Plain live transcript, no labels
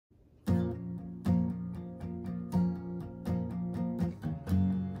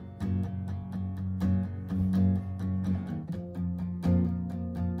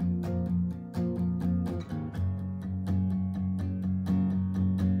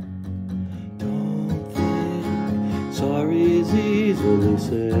Sorry is easily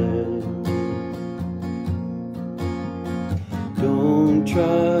said. Don't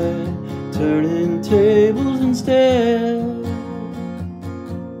try turning tables instead.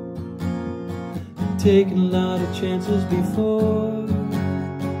 Taken a lot of chances before,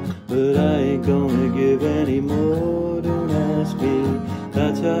 but I ain't gonna give any more. Don't ask me,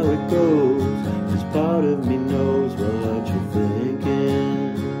 that's how it goes, 'cause part of me knows what you're thinking.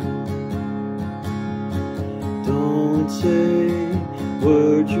 Don't say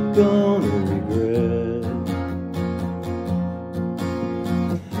words you're gonna regret.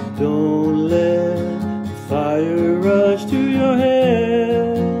 Don't let the fire rush to your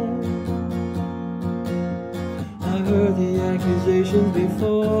head. I heard the accusations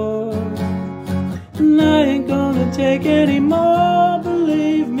before, and I ain't gonna take any more.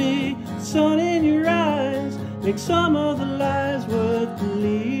 Believe me, the sun in your eyes makes some of the lies worth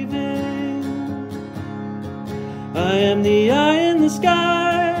believing. I am the eye in the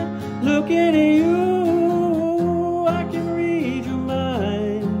sky, looking at you. I can read your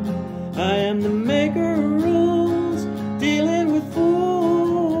mind. I am the maker of rules, dealing with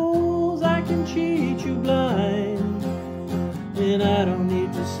fools. I can cheat you blind, and I don't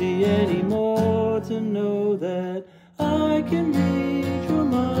need to see any more to know that I can read your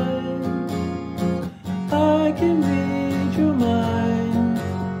mind. I can read your mind.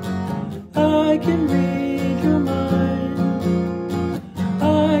 I can read your mind.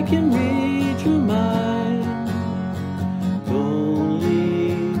 I can read your mind. Don't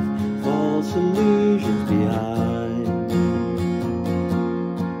leave false illusions behind.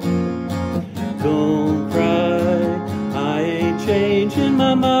 Don't cry, I ain't changing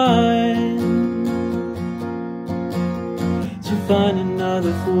my mind. So find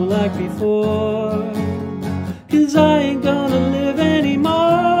another fool like before, 'cause I ain't gonna live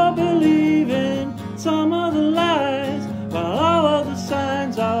anymore believing some of the lies, while all of the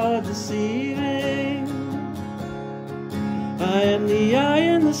signs are deceiving. I am the eye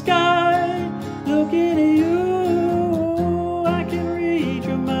in the sky, looking at you. I can read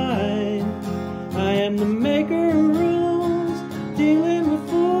your mind. I am the maker of rules, dealing with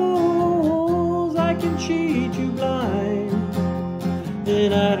fools. I can cheat you blind,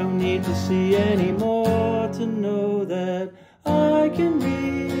 and I don't need to see any more to know that I can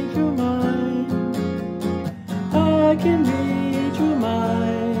read your mind. I can read your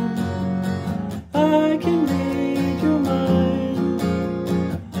mind. I can read your mind.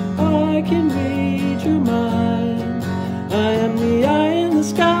 I can read your mind. I am the eye in the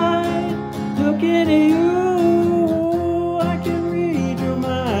sky, looking at you. I can read your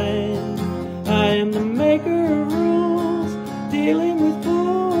mind. I am the maker of rules, dealing with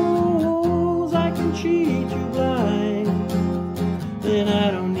fools. I can cheat you blind, and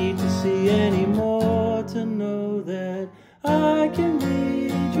I don't need to see any more to know that I can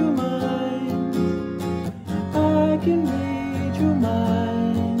read your mind. I can read your mind.